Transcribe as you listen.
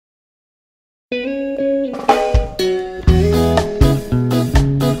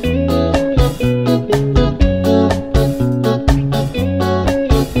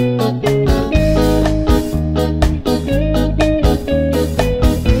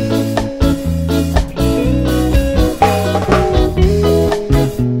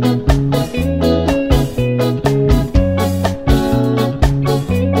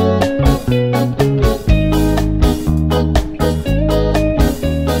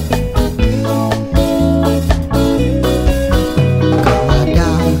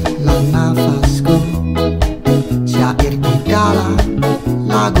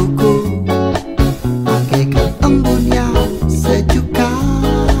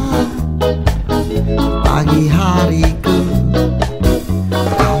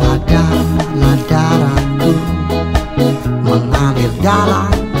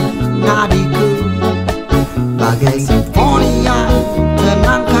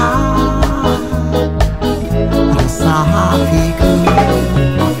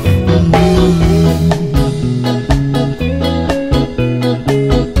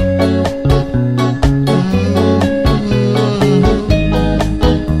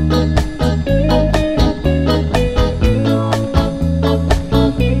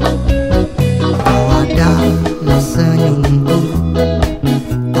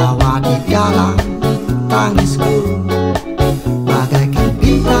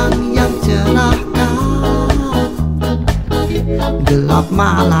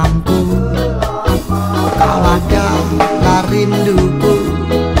malamku. Kau adalah rinduku,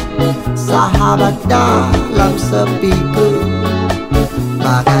 sahabat dalam sepiku,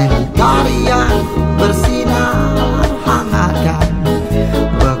 bagai mentari yang bersinar hangatkan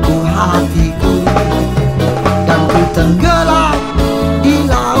beku hatiku. Dan ku tenggelam di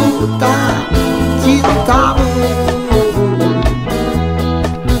lautan cintamu,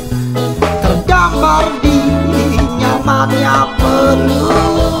 tergambar di nyamannya pelukmu.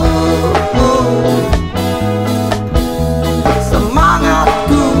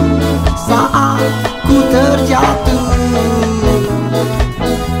 Semangatku saat ku terjatuh,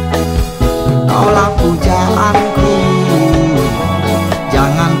 kaulah pujaanku,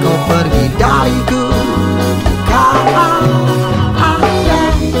 jangan kau pergi dariku. Kau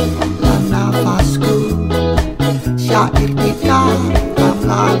adalah nafasku, syair di dalam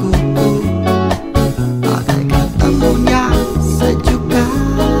laguku, bagaikan temunya sejuk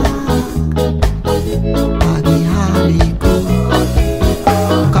pagi hariku.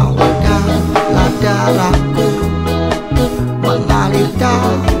 Kau adalah darahku, mengalir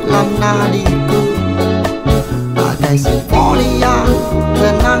dalam nadiku, bagai simfoni yang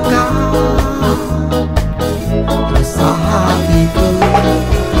menangkan resah hatiku.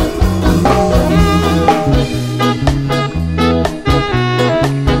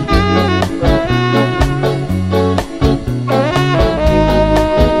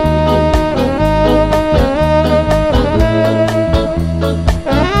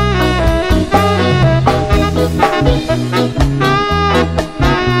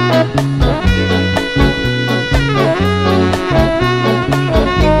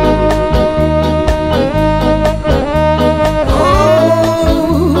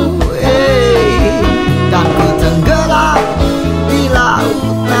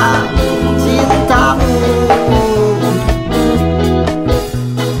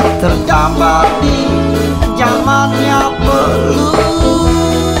 Tergambar di zamannya pelukmu,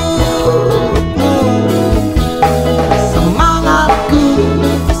 semangatku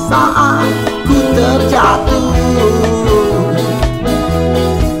saat ku terjatuh,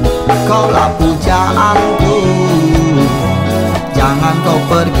 kaulah pujaan